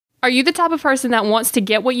Are you the type of person that wants to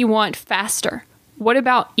get what you want faster? What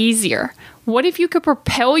about easier? What if you could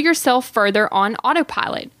propel yourself further on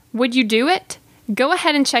autopilot? Would you do it? Go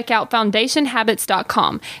ahead and check out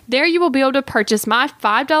foundationhabits.com. There you will be able to purchase my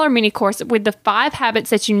 $5 mini course with the 5 habits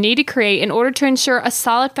that you need to create in order to ensure a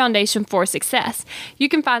solid foundation for success. You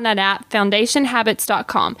can find that at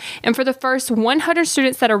foundationhabits.com. And for the first 100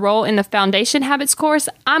 students that enroll in the Foundation Habits course,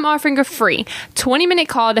 I'm offering a free 20-minute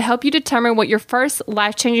call to help you determine what your first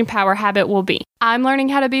life-changing power habit will be. I'm learning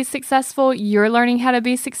how to be successful. You're learning how to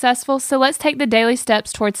be successful. So let's take the daily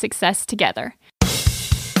steps towards success together.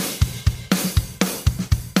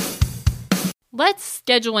 Let's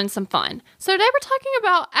schedule in some fun. So today we're talking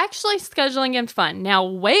about actually scheduling in fun. Now,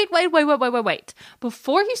 wait.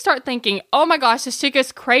 Before you start thinking, oh my gosh, this chick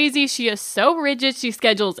is crazy. She is so rigid. She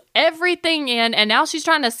schedules everything in, and now she's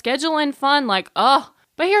trying to schedule in fun. But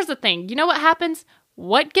here's the thing. You know what happens?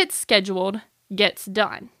 What gets scheduled gets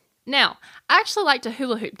done. Now, I actually like to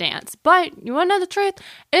hula hoop dance, but you want to know the truth?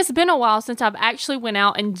 It's been a while since I've actually went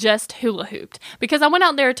out and just hula hooped, because I went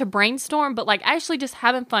out there to brainstorm, but actually just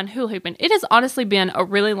having fun hula hooping. It has honestly been a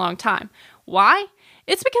really long time. Why?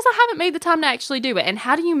 It's because I haven't made the time to actually do it. And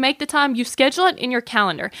how do you make the time? You schedule it in your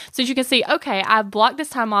calendar so you can see, okay, I've blocked this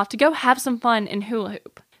time off to go have some fun in hula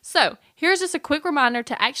hoop. So here's just a quick reminder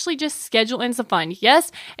to actually just schedule in some fun.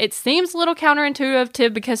 Yes, it seems a little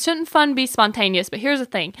counterintuitive because shouldn't fun be spontaneous? But here's the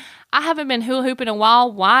thing. I haven't been hula hooping in a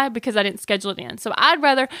while. Why? Because I didn't schedule it in. So I'd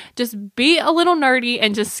rather just be a little nerdy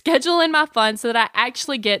and just schedule in my fun so that I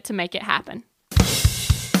actually get to make it happen.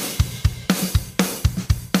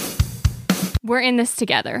 We're in this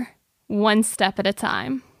together, one step at a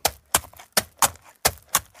time.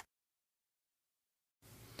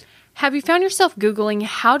 Have you found yourself Googling,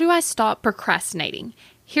 how do I stop procrastinating?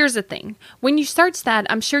 Here's the thing. When you search that,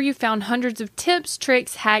 I'm sure you found hundreds of tips,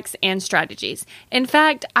 tricks, hacks, and strategies. In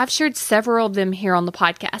fact, I've shared several of them here on the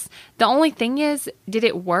podcast. The only thing is, did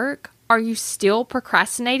it work? Are you still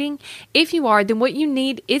procrastinating? If you are, then what you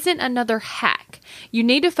need isn't another hack. You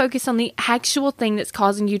need to focus on the actual thing that's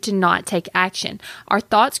causing you to not take action. Our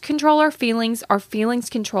thoughts control our feelings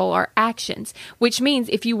control our actions, which means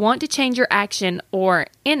if you want to change your action or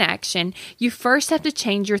inaction, you first have to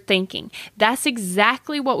change your thinking. That's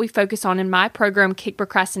exactly what we focus on in my program, Kick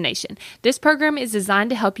Procrastination. This program is designed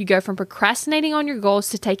to help you go from procrastinating on your goals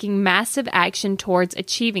to taking massive action towards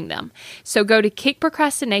achieving them. So go to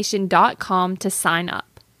kickprocrastination.com to sign up.